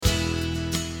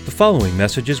following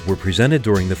messages were presented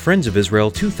during the Friends of Israel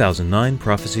 2009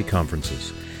 Prophecy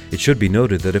Conferences. It should be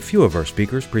noted that a few of our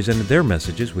speakers presented their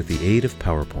messages with the aid of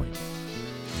PowerPoint.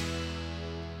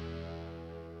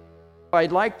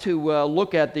 I'd like to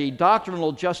look at the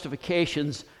doctrinal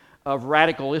justifications of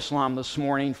radical Islam this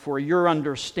morning for your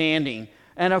understanding.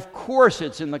 And of course,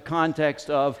 it's in the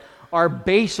context of our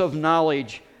base of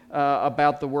knowledge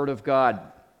about the Word of God.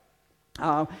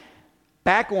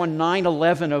 Back on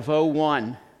 9/11 of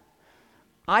 01,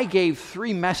 I gave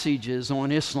 3 messages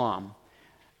on Islam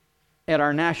at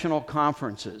our national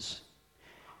conferences.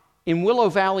 In Willow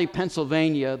Valley,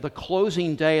 Pennsylvania, the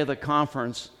closing day of the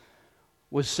conference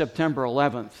was September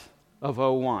 11th of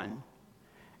 01.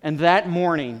 And that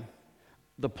morning,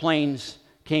 the planes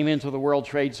came into the World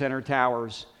Trade Center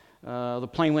towers. The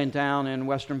plane went down in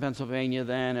western Pennsylvania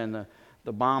then, and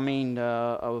the bombing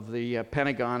of the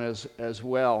Pentagon as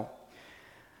well.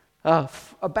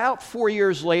 About 4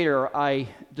 years later, I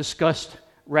discussed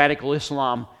radical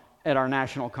Islam at our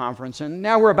national conference, and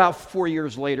now we're about 4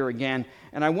 years later again,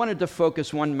 and I wanted to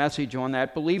focus one message on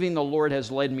that, believing the Lord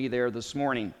has led me there this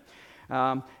morning.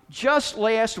 Just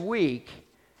last week,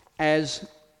 as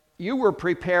you were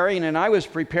preparing and I was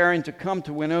preparing to come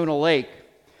to Winona Lake,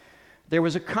 there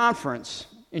was a conference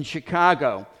in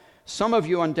Chicago. Some of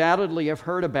you undoubtedly have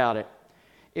heard about it.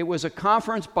 It was a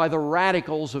conference by the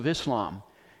radicals of Islam.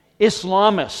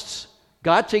 Islamists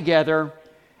got together,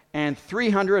 and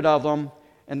 300 of them,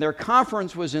 and their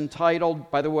conference was entitled,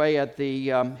 by the way, at the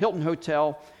Hilton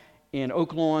Hotel in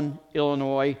Oak Lawn,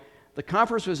 Illinois. The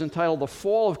conference was entitled The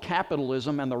Fall of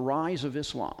Capitalism and the Rise of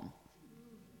Islam.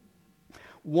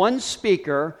 One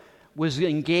speaker was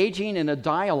engaging in a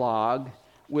dialogue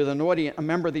with a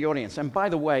member of the audience. And by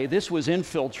the way, this was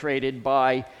infiltrated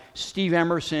by Steve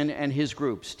Emerson and his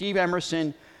group. Steve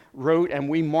Emerson wrote, and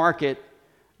we market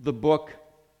the book,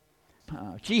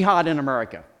 Jihad in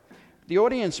America. The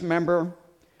audience member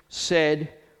said,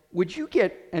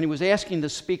 and he was asking the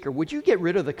speaker, would you get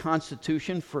rid of the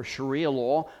Constitution for Sharia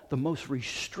law, the most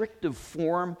restrictive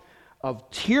form of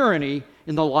tyranny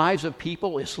in the lives of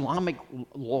people, Islamic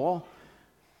law?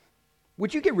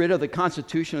 Would you get rid of the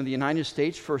Constitution of the United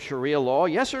States for Sharia law?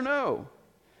 Yes or no?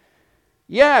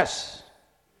 Yes.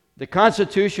 The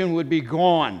Constitution would be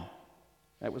gone.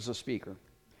 That was the speaker.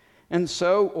 And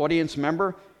so, audience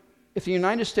member, if the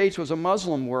United States was a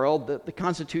Muslim world, the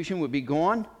Constitution would be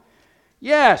gone?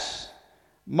 Yes.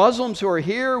 Muslims who are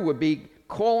here would be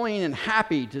calling and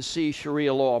happy to see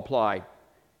Sharia law applied.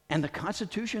 And the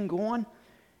Constitution gone?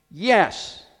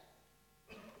 Yes.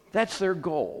 That's their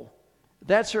goal.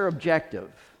 That's their objective.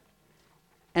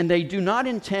 And they do not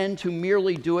intend to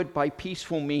merely do it by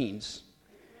peaceful means.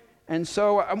 And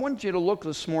so I want you to look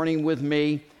this morning with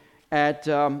me at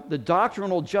the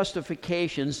doctrinal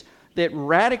justifications that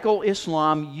radical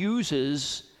Islam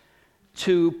uses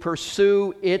to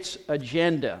pursue its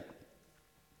agenda.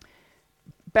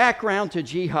 Background to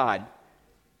jihad.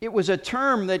 It was a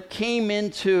term that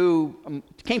came to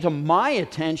my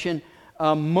attention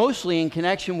mostly in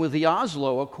connection with the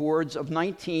Oslo Accords of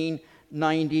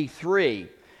 1993.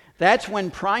 That's when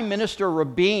Prime Minister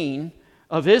Rabin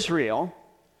of Israel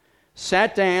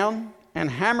sat down and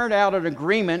hammered out an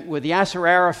agreement with Yasser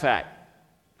Arafat.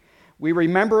 We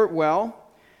remember it well.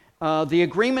 The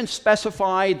agreement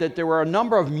specified that there were a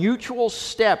number of mutual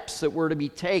steps that were to be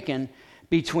taken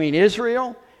between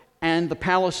Israel and the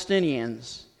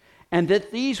Palestinians, and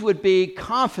that these would be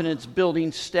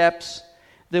confidence-building steps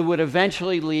that would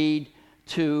eventually lead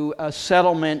to a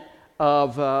settlement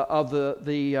of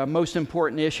the most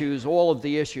important issues, all of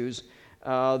the issues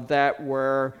that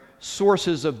were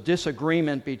sources of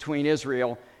disagreement between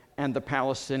Israel and the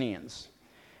Palestinians.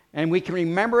 And we can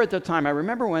remember at the time, I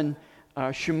remember when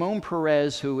Shimon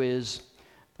Peres, who is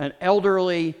an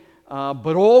elderly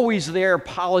but always there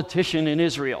politician in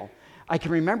Israel, I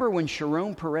can remember when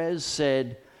Shimon Peres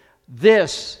said,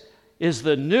 "This is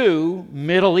the new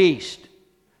Middle East."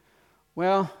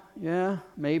 Well, yeah,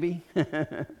 maybe.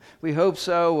 We hope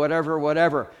so,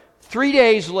 whatever. 3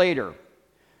 days later,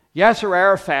 Yasser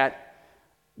Arafat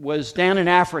was down in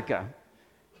Africa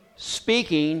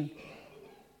speaking,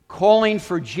 calling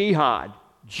for jihad.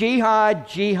 Jihad,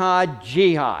 jihad,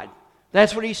 jihad.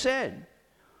 That's what he said.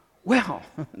 Well,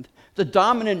 the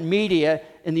dominant media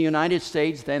in the United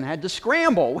States then had to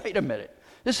scramble. Wait a minute.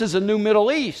 This is a new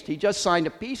Middle East. He just signed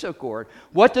a peace accord.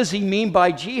 What does he mean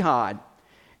by jihad?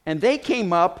 And they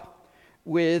came up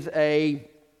with an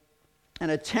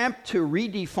attempt to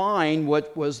redefine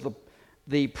what was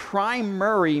the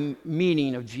primary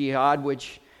meaning of jihad,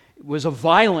 which was a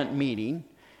violent meaning.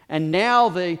 And now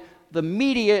the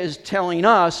media is telling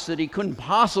us that he couldn't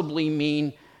possibly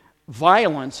mean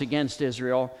violence against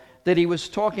Israel, that he was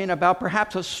talking about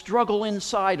perhaps a struggle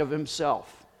inside of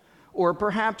himself, or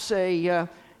perhaps a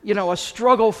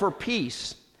struggle for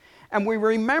peace. And we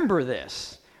remember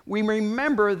this. We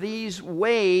remember these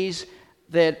ways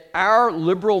that our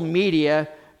liberal media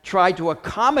tried to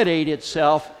accommodate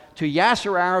itself to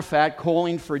Yasser Arafat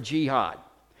calling for jihad.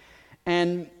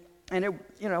 And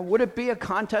would it be a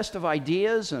contest of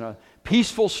ideas and a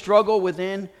peaceful struggle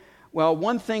within? Well,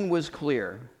 one thing was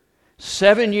clear.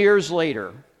 7 years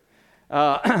later,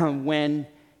 when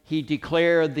he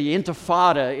declared the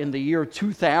Intifada in the year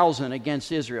 2000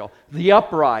 against Israel, the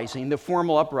uprising, the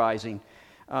formal uprising,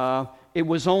 it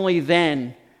was only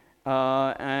then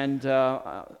and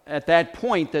at that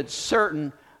point that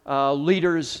certain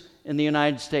leaders in the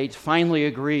United States finally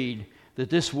agreed that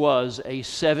this was a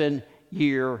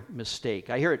 7-year mistake.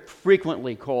 I hear it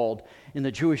frequently called in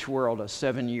the Jewish world a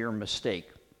 7-year mistake.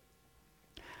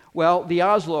 Well, the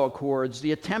Oslo Accords,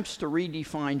 the attempts to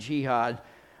redefine jihad,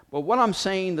 but what I'm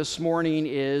saying this morning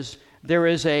is there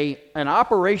is an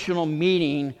operational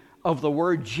meaning of the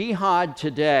word jihad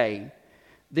today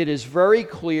that is very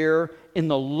clear in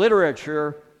the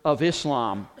literature of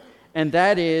Islam, and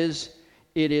that is,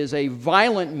 it is a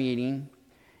violent meaning.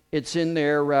 It's in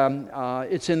their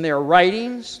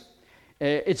writings.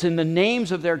 It's in the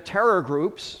names of their terror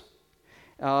groups.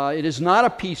 It is not a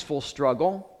peaceful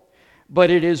struggle, but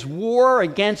it is war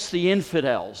against the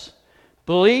infidels.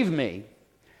 Believe me,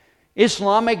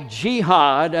 Islamic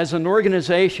Jihad as an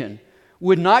organization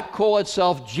would not call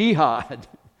itself jihad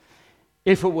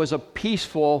if it was a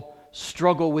peaceful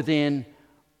struggle within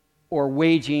or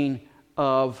waging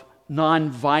of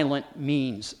non-violent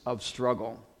means of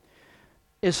struggle.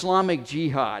 Islamic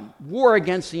Jihad, war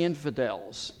against the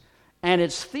infidels, and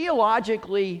it's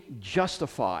theologically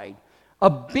justified. A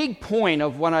big point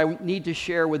of what I need to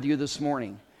share with you this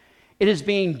morning. It is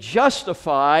being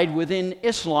justified within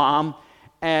Islam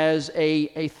as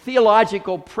a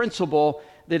theological principle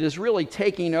that is really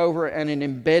taking over and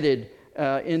embedded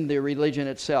in the religion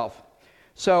itself.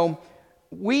 So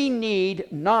we need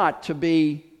not to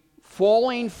be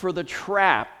falling for the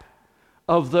trap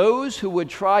of those who would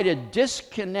try to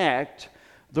disconnect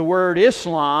the word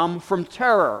Islam from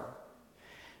terror.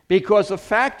 Because the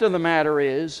fact of the matter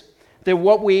is that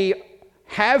what we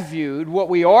have viewed, what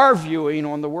we are viewing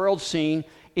on the world scene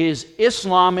is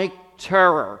Islamic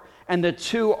terror, and the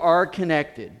two are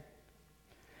connected.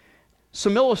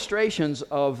 Some illustrations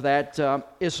of that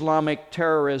Islamic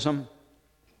terrorism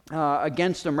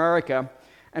against America.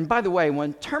 And by the way,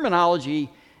 when terminology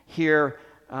here,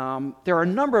 there are a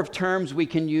number of terms we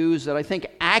can use that I think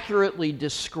accurately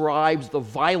describes the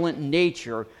violent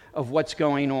nature of what's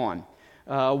going on.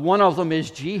 One of them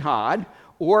is jihad,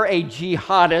 or a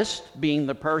jihadist, being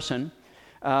the person.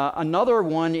 Another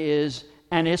one is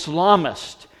an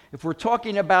Islamist. If we're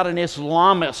talking about an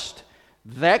Islamist,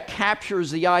 that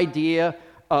captures the idea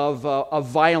of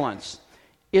violence.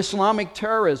 Islamic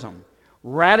terrorism,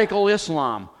 radical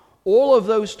Islam, all of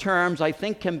those terms I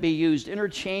think can be used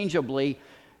interchangeably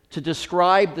to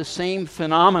describe the same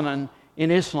phenomenon in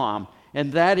Islam,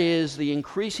 and that is the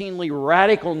increasingly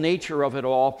radical nature of it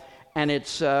all and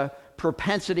its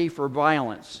propensity for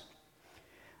violence.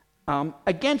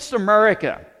 Against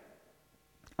America,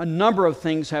 a number of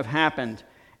things have happened,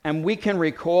 and we can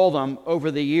recall them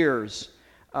over the years.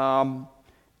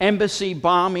 Embassy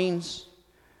bombings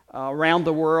around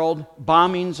the world,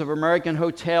 bombings of American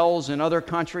hotels in other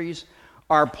countries.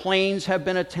 Our planes have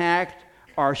been attacked.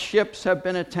 Our ships have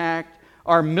been attacked.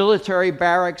 Our military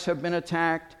barracks have been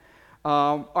attacked.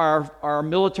 Our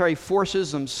military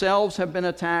forces themselves have been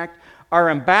attacked. Our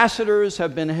ambassadors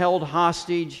have been held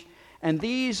hostage. And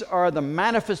these are the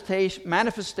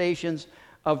manifestations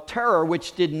of terror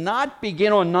which did not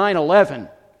begin on 9/11.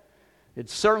 It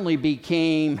certainly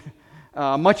became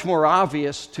much more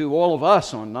obvious to all of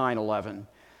us on 9/11.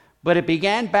 But it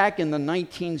began back in the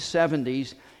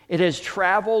 1970s. It has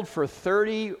traveled for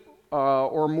 30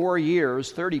 or more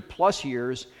years, 30 plus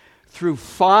years, through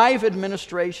 5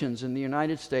 administrations in the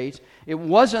United States. It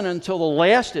wasn't until the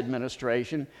last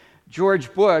administration,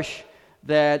 George Bush,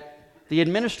 that the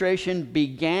administration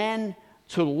began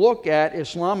to look at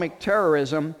Islamic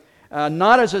terrorism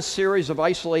not as a series of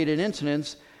isolated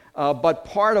incidents, but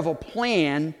part of a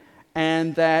plan,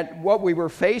 and that what we were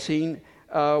facing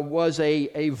was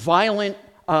a violent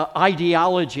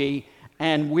ideology,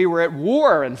 and we were at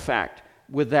war, in fact,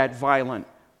 with that violent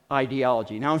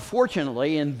ideology. Now,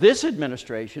 unfortunately, in this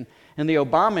administration, in the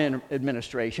Obama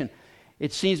administration,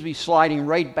 it seems to be sliding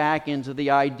right back into the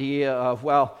idea of,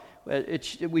 well,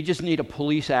 we just need a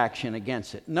police action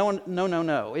against it.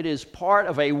 No. It is part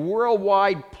of a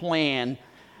worldwide plan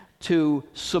to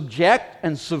subject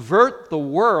and subvert the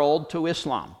world to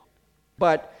Islam.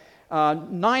 But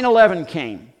 9/11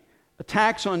 came.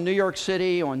 Attacks on New York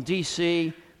City, on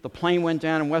D.C. The plane went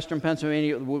down in western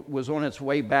Pennsylvania. It was on its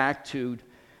way back to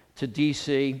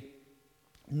D.C.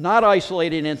 Not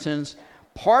isolated incidents,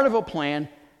 part of a plan.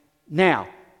 Now,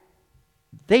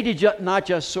 they did not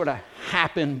just sort of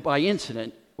happen by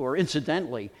incident or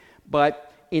incidentally,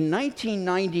 but in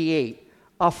 1998,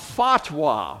 a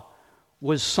fatwa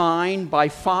was signed by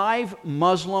 5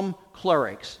 Muslim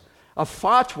clerics. A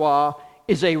fatwa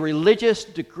is a religious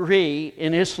decree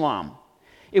in Islam.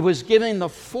 It was given the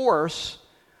force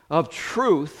of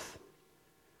truth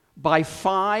by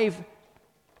 5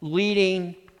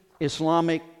 leading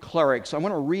Islamic clerics. I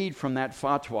want to read from that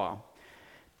fatwa.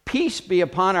 Peace be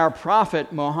upon our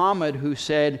prophet Muhammad, who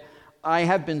said, I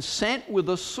have been sent with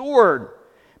a sword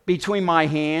between my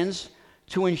hands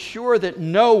to ensure that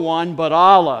no one but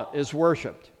Allah is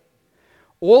worshipped.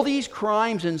 All these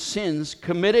crimes and sins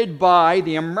committed by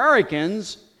the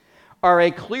Americans are a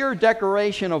clear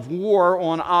declaration of war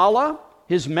on Allah,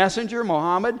 His messenger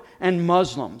Muhammad, and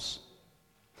Muslims.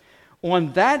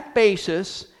 On that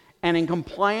basis, and in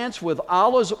compliance with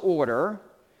Allah's order,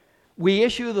 we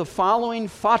issue the following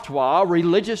fatwa,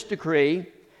 religious decree,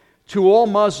 to all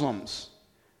Muslims.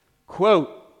 Quote,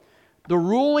 the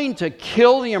ruling to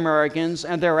kill the Americans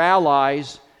and their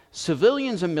allies,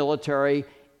 civilians and military,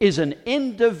 is an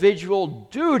individual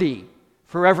duty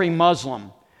for every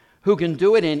Muslim who can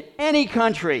do it in any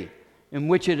country in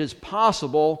which it is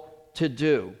possible to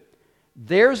do.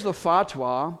 There's the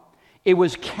fatwa. It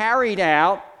was carried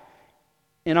out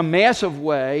in a massive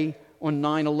way on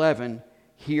 9/11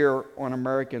 here on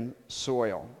American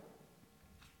soil.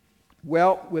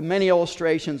 Well, with many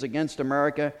illustrations against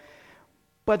America,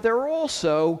 but there are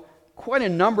also quite a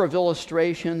number of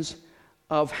illustrations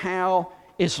of how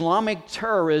Islamic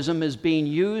terrorism is being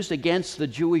used against the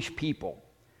Jewish people.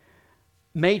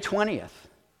 May 20th,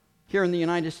 here in the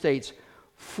United States,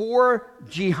 4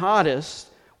 jihadists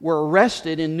were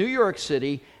arrested in New York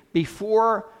City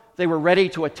before they were ready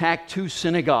to attack 2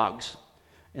 synagogues.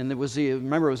 And it was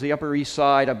the Upper East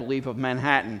Side, I believe, of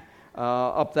Manhattan,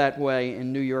 up that way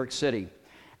in New York City.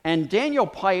 And Daniel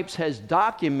Pipes has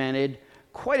documented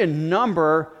quite a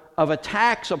number of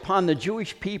attacks upon the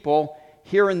Jewish people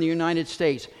here in the United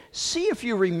States. See if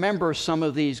you remember some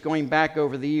of these going back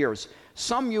over the years.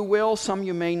 Some you will, some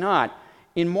you may not.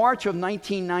 In March of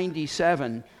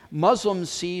 1997, Muslims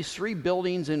seized 3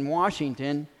 buildings in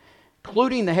Washington,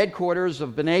 including the headquarters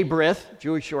of B'nai B'rith,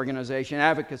 Jewish organization,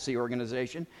 advocacy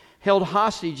organization, held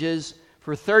hostages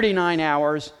for 39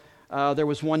 hours. There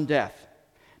was 1 death.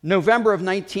 November of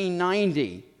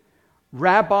 1990,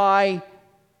 Rabbi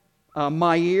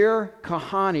Meir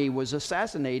Kahane was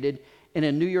assassinated in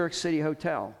a New York City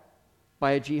hotel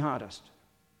by a jihadist.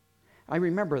 I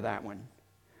remember that one.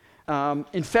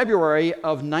 In February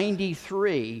of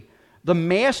 93, the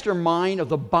mastermind of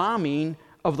the bombing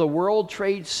of the World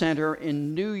Trade Center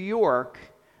in New York,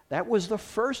 that was the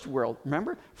first World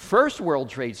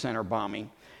Trade Center bombing,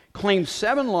 claimed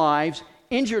 7 lives,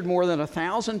 injured more than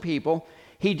 1,000 people.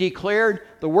 He declared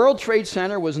the World Trade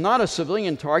Center was not a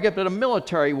civilian target, but a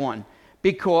military one,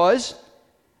 because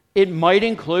it might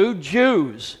include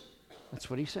Jews. That's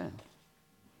what he said.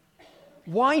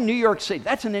 Why New York City?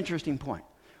 That's an interesting point.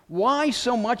 Why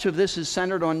so much of this is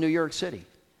centered on New York City?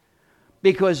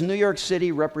 Because New York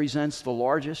City represents the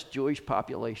largest Jewish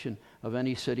population of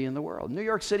any city in the world. New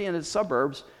York City and its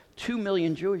suburbs, 2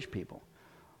 million Jewish people.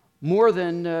 More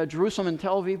than Jerusalem and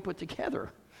Tel Aviv put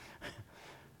together.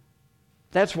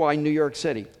 That's why New York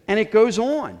City. And it goes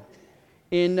on.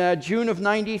 In June of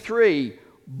 93,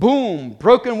 boom,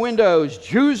 broken windows,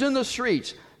 Jews in the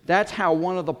streets. That's how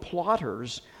one of the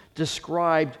plotters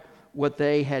described what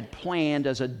they had planned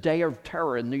as a day of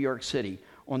terror in New York City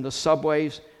on the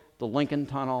subways, the Lincoln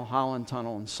Tunnel, Holland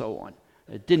Tunnel, and so on.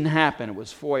 It didn't happen. It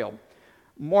was foiled.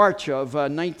 March of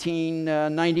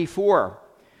 1994,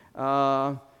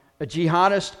 a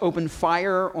jihadist opened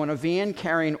fire on a van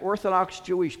carrying Orthodox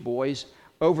Jewish boys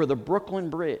over the Brooklyn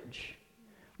Bridge.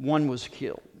 1 was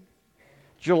killed.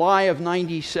 July of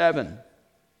 97,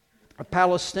 a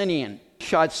Palestinian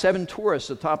shot 7 tourists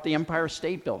atop the Empire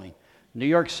State Building, New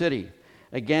York City,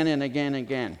 again and again and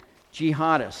again.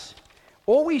 Jihadists.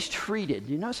 Always treated,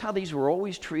 you notice how these were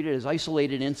always treated as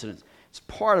isolated incidents. It's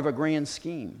part of a grand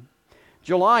scheme.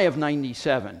 July of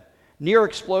 97, near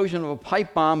explosion of a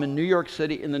pipe bomb in New York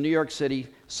City, in the New York City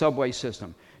subway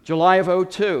system. July of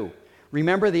 2002,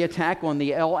 remember the attack on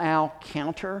the El Al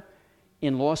counter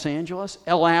in Los Angeles?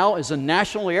 El Al is the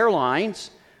national airlines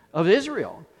of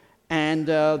Israel. And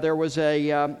there was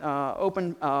a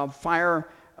open fire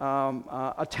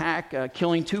attack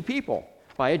killing 2 people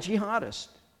by a jihadist.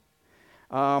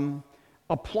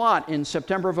 A plot in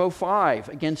September of 2005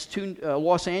 against 2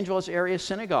 Los Angeles area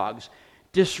synagogues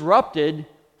disrupted,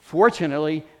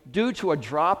 fortunately, due to a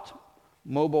dropped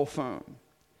mobile phone.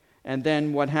 And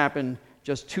then what happened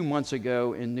just 2 months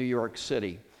ago in New York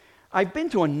City. I've been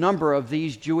to a number of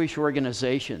these Jewish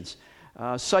organizations,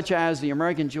 such as the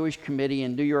American Jewish Committee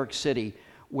in New York City,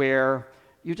 where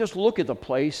you just look at the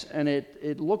place and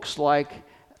it looks like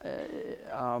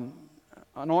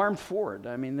an armed fort.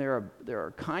 I mean, there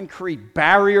are concrete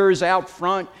barriers out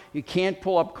front. You can't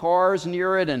pull up cars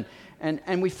near it.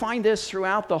 And we find this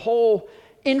throughout the whole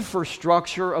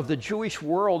infrastructure of the Jewish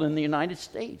world in the United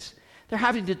States. They're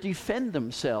having to defend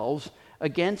themselves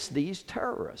against these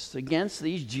terrorists, against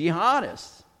these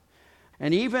jihadists.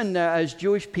 And even as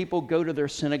Jewish people go to their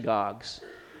synagogues,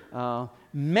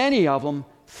 many of them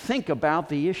think about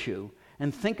the issue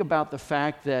and think about the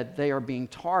fact that they are being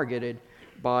targeted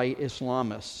by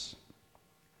Islamists.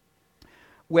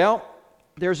 Well,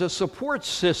 there's a support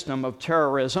system of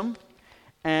terrorism,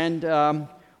 and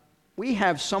we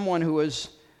have someone who has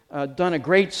done a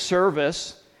great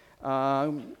service,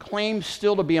 claims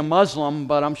still to be a Muslim,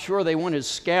 but I'm sure they want his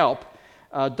scalp.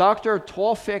 Dr.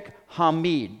 Tawfiq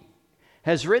Hamid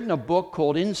has written a book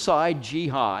called Inside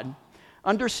Jihad,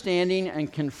 Understanding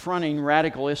and Confronting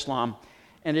Radical Islam,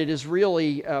 and it is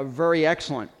really very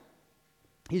excellent.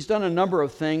 He's done a number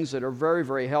of things that are very,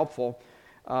 very helpful.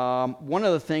 One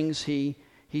of the things he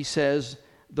says,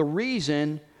 the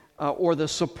reason or the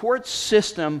support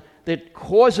system that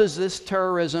causes this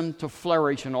terrorism to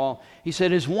flourish and all, he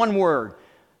said, is one word: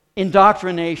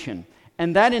 indoctrination.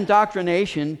 And that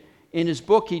indoctrination, in his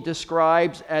book, he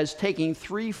describes as taking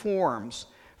 3 forms.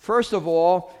 First of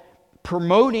all,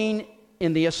 promoting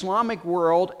in the Islamic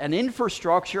world an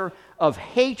infrastructure of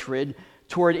hatred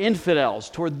toward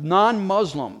infidels, toward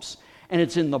non-Muslims. And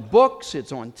it's in the books,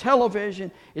 it's on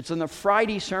television, it's in the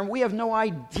Friday sermon. We have no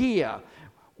idea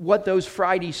what those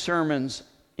Friday sermons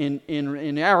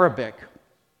in Arabic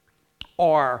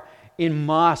are in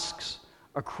mosques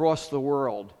across the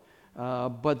world.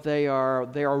 But they are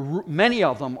many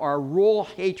of them are raw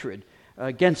hatred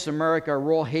against America,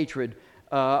 raw hatred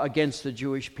against the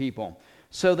Jewish people.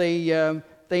 So they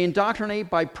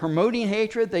indoctrinate by promoting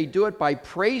hatred. They do it by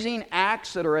praising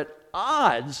acts that are at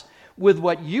odds with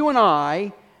what you and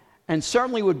I, and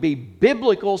certainly would be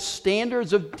biblical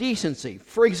standards of decency.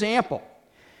 For example,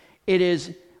 it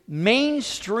is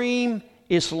mainstream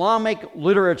Islamic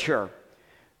literature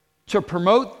to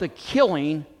promote the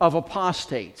killing of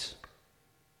apostates,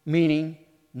 meaning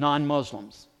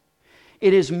non-Muslims.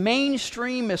 It is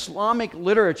mainstream Islamic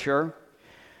literature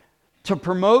to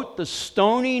promote the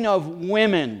stoning of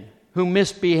women who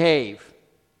misbehave.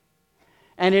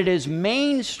 And it is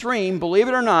mainstream, believe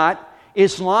it or not,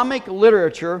 Islamic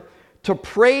literature to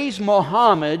praise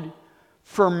Muhammad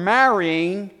for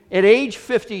marrying, at age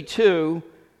 52,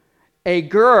 a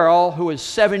girl who is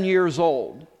 7 years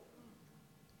old.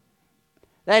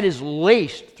 That is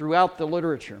laced throughout the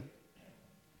literature.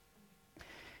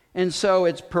 And so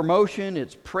it's promotion,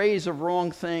 it's praise of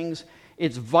wrong things,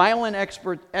 it's violent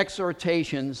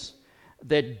exhortations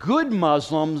that good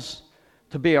Muslims,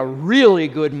 to be a really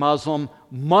good Muslim,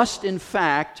 must in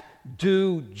fact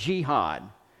do jihad.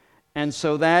 And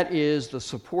so that is the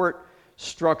support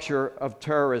structure of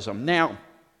terrorism. Now,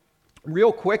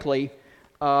 real quickly,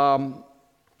 by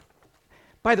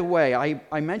the way,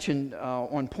 I mentioned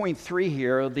on point 3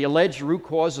 here, the alleged root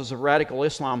causes of radical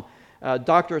Islam.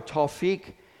 Dr.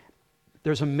 Tawfiq,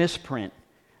 there's a misprint.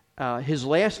 His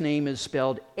last name is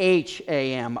spelled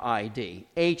Hamid,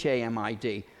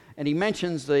 Hamid. And he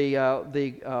mentions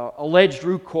the alleged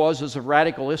root causes of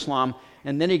radical Islam,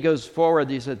 and then he goes forward.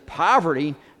 He said,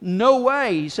 poverty? No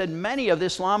way. He said many of the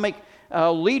Islamic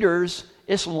leaders,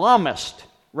 Islamist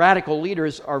radical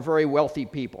leaders, are very wealthy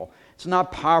people. It's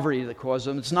not poverty that causes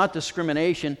them. It's not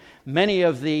discrimination. Many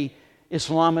of the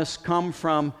Islamists come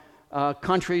from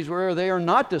countries where they are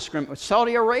not discriminated.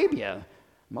 Saudi Arabia.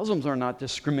 Muslims are not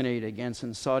discriminated against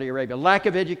in Saudi Arabia. Lack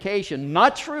of education,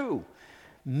 not true.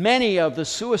 Many of the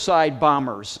suicide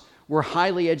bombers were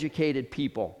highly educated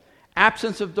people.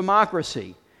 Absence of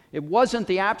democracy. It wasn't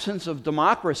the absence of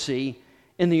democracy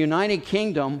in the United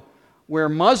Kingdom where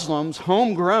Muslims,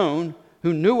 homegrown,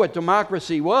 who knew what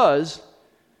democracy was,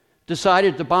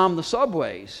 decided to bomb the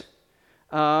subways.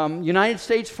 United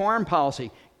States foreign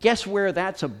policy. Guess where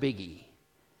that's a biggie?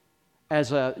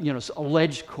 As a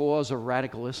alleged cause of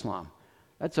radical Islam.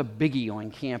 That's a biggie on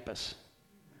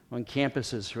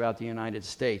campuses throughout the United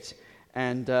States.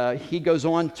 And he goes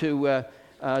on to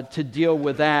deal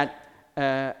with that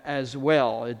as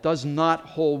well. It does not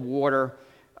hold water.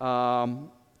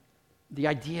 The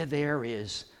idea there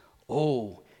is,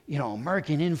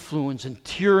 American influence and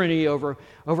tyranny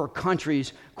over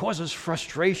countries causes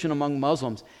frustration among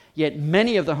Muslims. Yet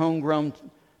many of the homegrown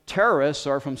terrorists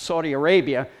are from Saudi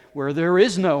Arabia, where there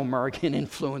is no American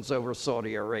influence over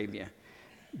Saudi Arabia.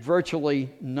 Virtually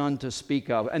none to speak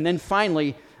of. And then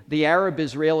finally, the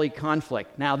Arab-Israeli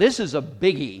conflict. Now, this is a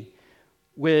biggie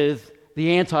with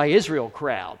the anti-Israel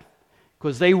crowd,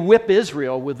 because they whip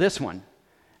Israel with this one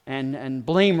and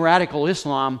blame radical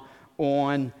Islam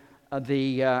on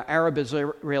the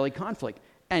Arab-Israeli conflict.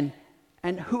 And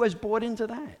who has bought into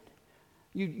that?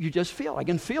 You just feel. I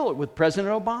can feel it with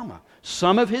President Obama.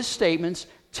 Some of his statements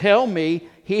tell me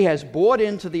he has bought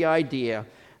into the idea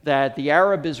that the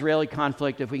Arab-Israeli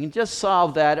conflict, if we can just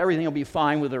solve that, everything will be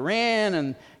fine with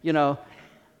Iran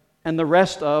and the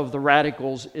rest of the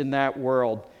radicals in that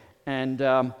world. And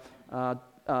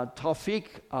Tawfiq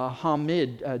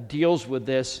Hamid deals with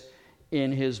this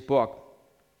in his book.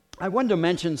 I wanted to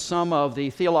mention some of the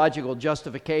theological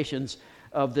justifications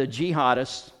of the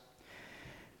jihadists.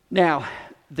 Now,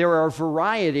 there are a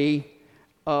variety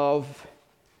of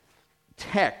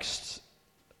texts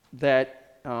that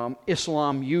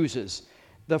Islam uses.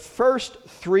 The first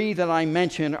three that I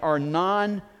mentioned are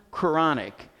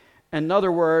non-Quranic. In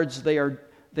other words, they are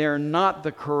not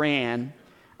the Quran.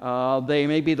 They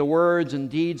may be the words and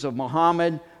deeds of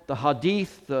Muhammad. The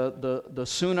Hadith, the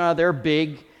Sunnah, they're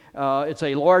big. It's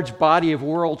a large body of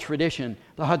oral tradition.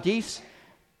 The Hadiths,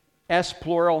 S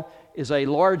plural, is a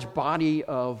large body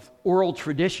of oral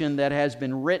tradition that has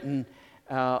been written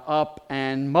up,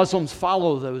 and Muslims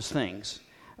follow those things.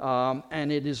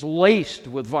 And it is laced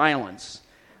with violence.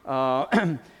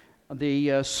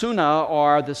 The Sunnah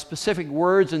are the specific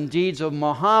words and deeds of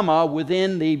Muhammad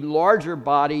within the larger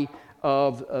body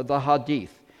of the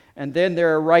Hadith. And then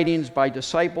there are writings by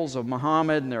disciples of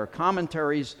Muhammad, and there are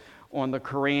commentaries on the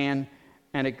Quran,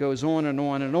 and it goes on and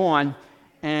on and on.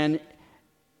 And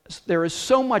there is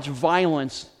so much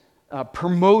violence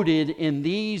promoted in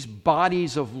these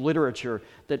bodies of literature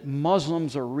that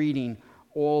Muslims are reading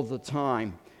all the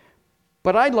time.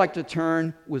 But I'd like to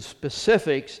turn with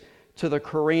specifics to the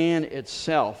Quran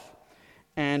itself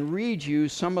and read you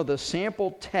some of the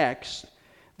sample texts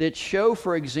that show,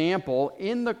 for example,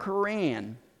 in the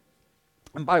Quran.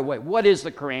 And by the way, what is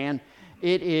the Quran?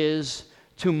 It is,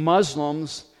 to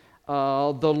Muslims,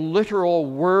 the literal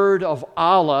word of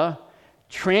Allah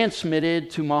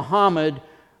transmitted to Muhammad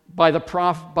by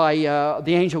the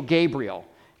angel Gabriel.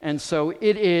 And so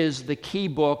it is the key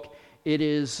book. It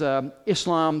is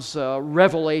Islam's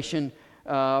revelation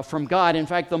from God. In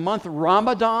fact, the month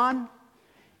Ramadan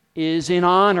is in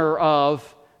honor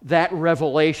of that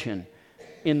revelation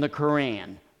in the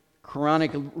Quran,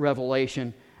 Quranic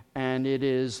revelation, and it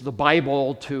is the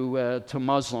Bible to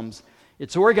Muslims.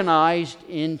 It's organized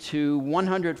into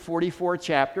 144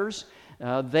 chapters.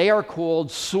 They are called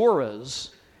surahs,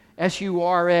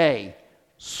 S-U-R-A,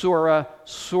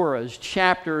 surahs,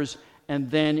 chapters,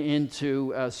 and then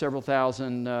into several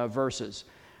thousand verses.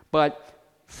 But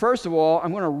first of all,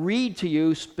 I'm going to read to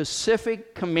you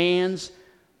specific commands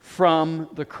from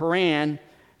the Quran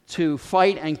to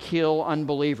fight and kill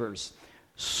unbelievers.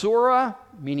 Surah,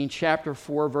 meaning chapter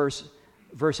 4, verse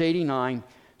 89,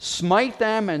 smite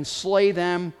them and slay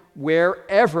them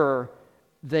wherever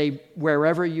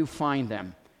you find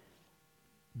them.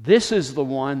 This is the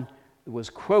one that was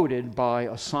quoted by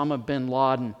Osama bin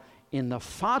Laden in the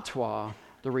fatwa,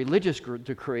 the religious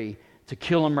decree to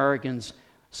kill Americans,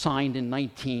 signed in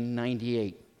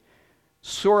 1998.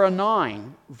 Surah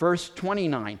 9, verse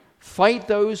 29, fight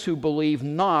those who believe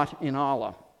not in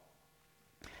Allah.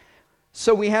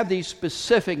 So we have these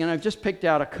specific, and I've just picked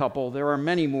out a couple, there are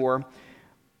many more,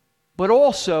 but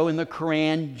also in the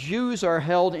Quran, Jews are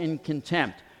held in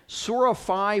contempt. Surah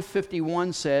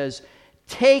 5:51 says,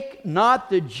 take not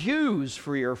the Jews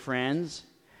for your friends,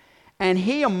 and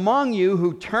he among you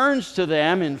who turns to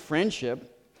them in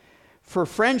friendship, for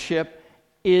friendship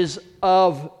is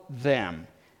of them.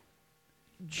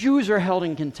 Jews are held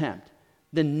in contempt.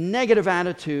 The negative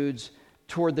attitudes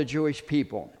toward the Jewish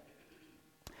people.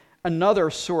 Another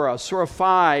surah, Surah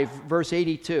 5, verse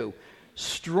 82.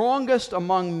 Strongest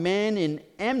among men in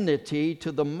enmity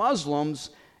to the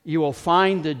Muslims, you will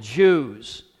find the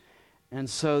Jews. And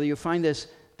so you find this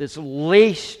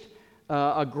laced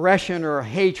aggression or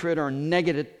hatred or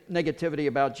negativity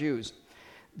about Jews.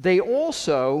 They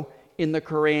also, in the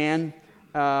Quran,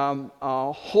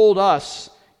 hold us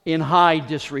in high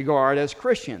disregard as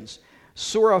Christians.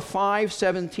 Surah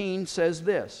 5:17 says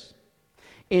this,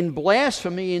 in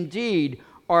blasphemy indeed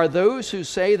are those who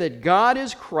say that God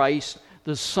is Christ,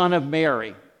 the Son of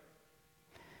Mary.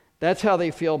 That's how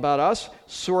they feel about us.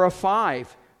 Surah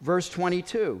 5, verse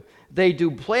 22. They do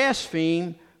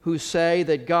blaspheme who say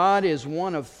that God is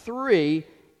one of three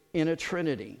in a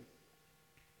Trinity.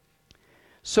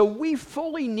 So we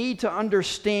fully need to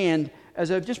understand,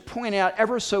 as I've just pointed out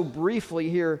ever so briefly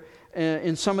here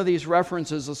in some of these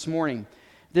references this morning,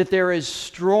 that there is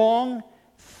strong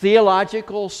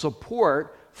theological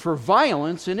support for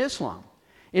violence in Islam.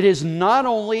 It is not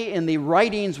only in the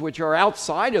writings which are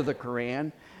outside of the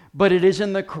Quran, but it is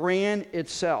in the Quran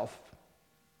itself.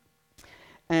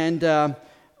 And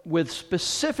with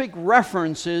specific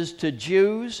references to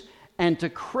Jews and to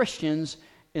Christians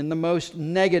in the most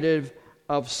negative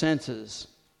of senses.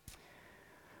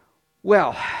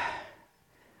 Well,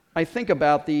 I think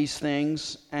about these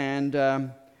things and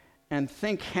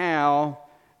think how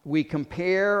we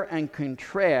compare and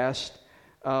contrast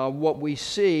what we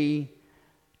see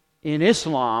in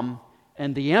Islam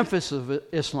and the emphasis of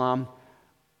Islam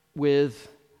with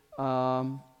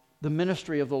the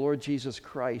ministry of the Lord Jesus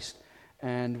Christ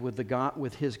and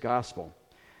with His gospel.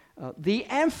 The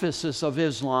emphasis of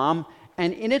Islam,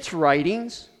 and in its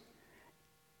writings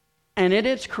and in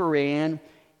its Quran,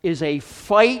 is a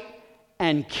fight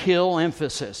and kill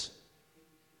emphasis.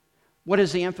 What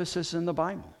is the emphasis in the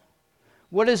Bible?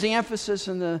 What is the emphasis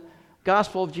in the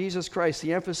gospel of Jesus Christ?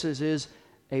 The emphasis is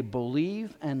a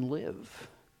believe and live.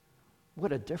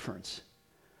 What a difference.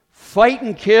 Fight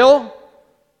and kill,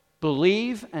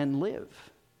 believe and live.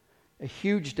 A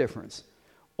huge difference.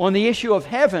 On the issue of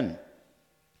heaven,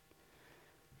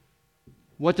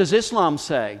 what does Islam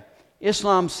say?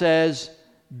 Islam says,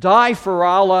 die for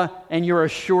Allah and you're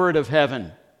assured of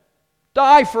heaven.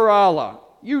 Die for Allah.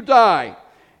 You die.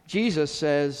 Jesus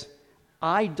says,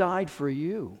 I died for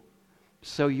you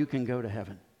so you can go to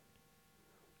heaven.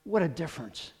 What a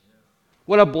difference.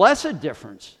 What a blessed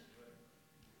difference.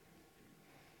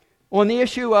 On the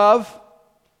issue of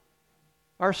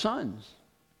our sons,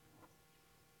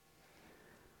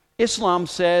 Islam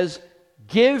says,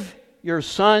 give your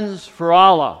sons for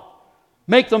Allah.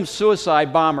 Make them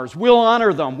suicide bombers. We'll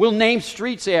honor them. We'll name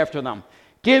streets after them.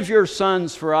 Give your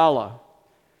sons for Allah.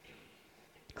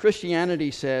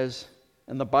 Christianity says,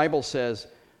 and the Bible says,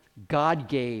 God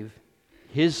gave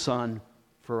His Son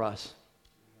for us.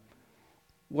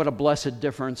 What a blessed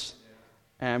difference,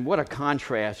 and what a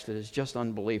contrast. It is just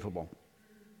unbelievable.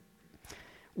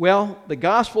 Well, the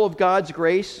gospel of God's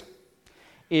grace,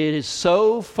 it is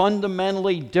so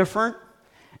fundamentally different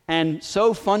and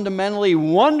so fundamentally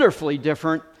wonderfully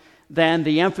different than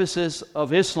the emphasis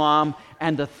of Islam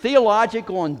and the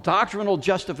theological and doctrinal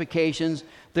justifications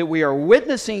that we are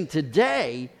witnessing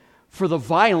today for the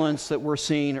violence that we're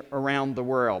seeing around the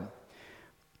world.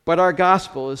 But our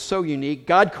gospel is so unique.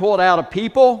 God called out a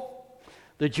people,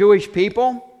 the Jewish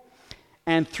people,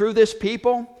 and through this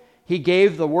people, He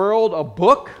gave the world a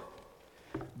book,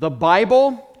 the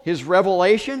Bible, His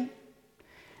revelation,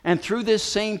 and through this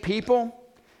same people,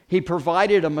 He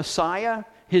provided a Messiah,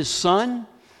 His Son,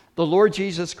 the Lord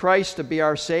Jesus Christ, to be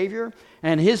our Savior,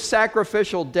 and His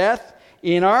sacrificial death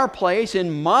in our place,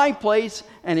 in my place,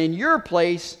 and in your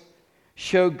place,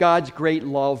 showed God's great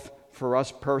love for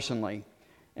us personally.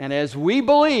 And as we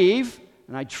believe,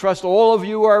 and I trust all of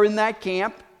you are in that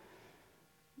camp,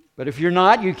 but if you're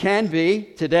not, you can be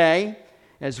today,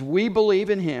 as we believe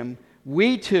in Him,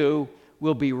 we too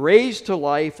will be raised to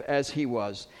life as He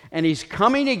was. And He's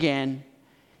coming again.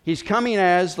 He's coming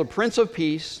as the Prince of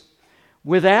Peace,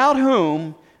 without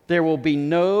whom there will be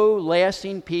no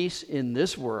lasting peace in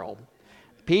this world.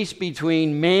 Peace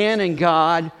between man and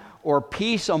God, or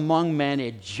peace among men,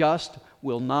 it just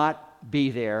will not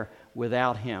be there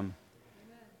without Him.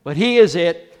 But He is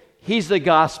it. He's the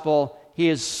gospel. He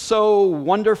is so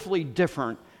wonderfully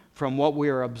different from what we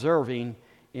are observing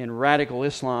in radical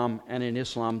Islam and in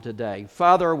Islam today.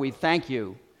 Father, we thank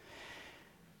You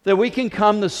that we can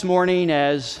come this morning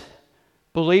as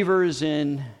believers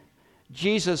in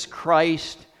Jesus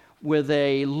Christ with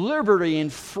a liberty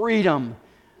and freedom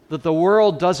that the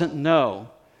world doesn't know.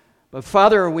 But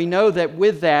Father, we know that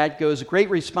with that goes great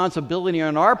responsibility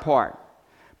on our part.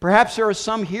 Perhaps there are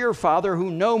some here, Father, who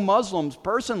know Muslims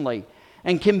personally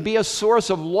and can be a source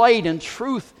of light and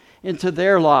truth into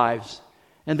their lives.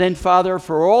 And then, Father,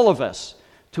 for all of us,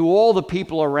 to all the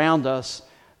people around us,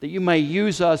 that You may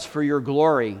use us for Your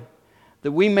glory,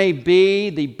 that we may be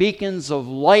the beacons of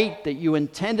light that You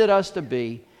intended us to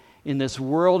be in this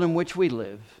world in which we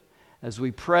live. As we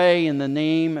pray in the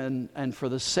name and for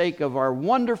the sake of our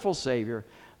wonderful Savior,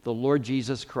 the Lord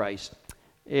Jesus Christ.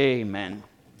 Amen.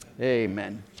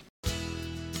 Amen.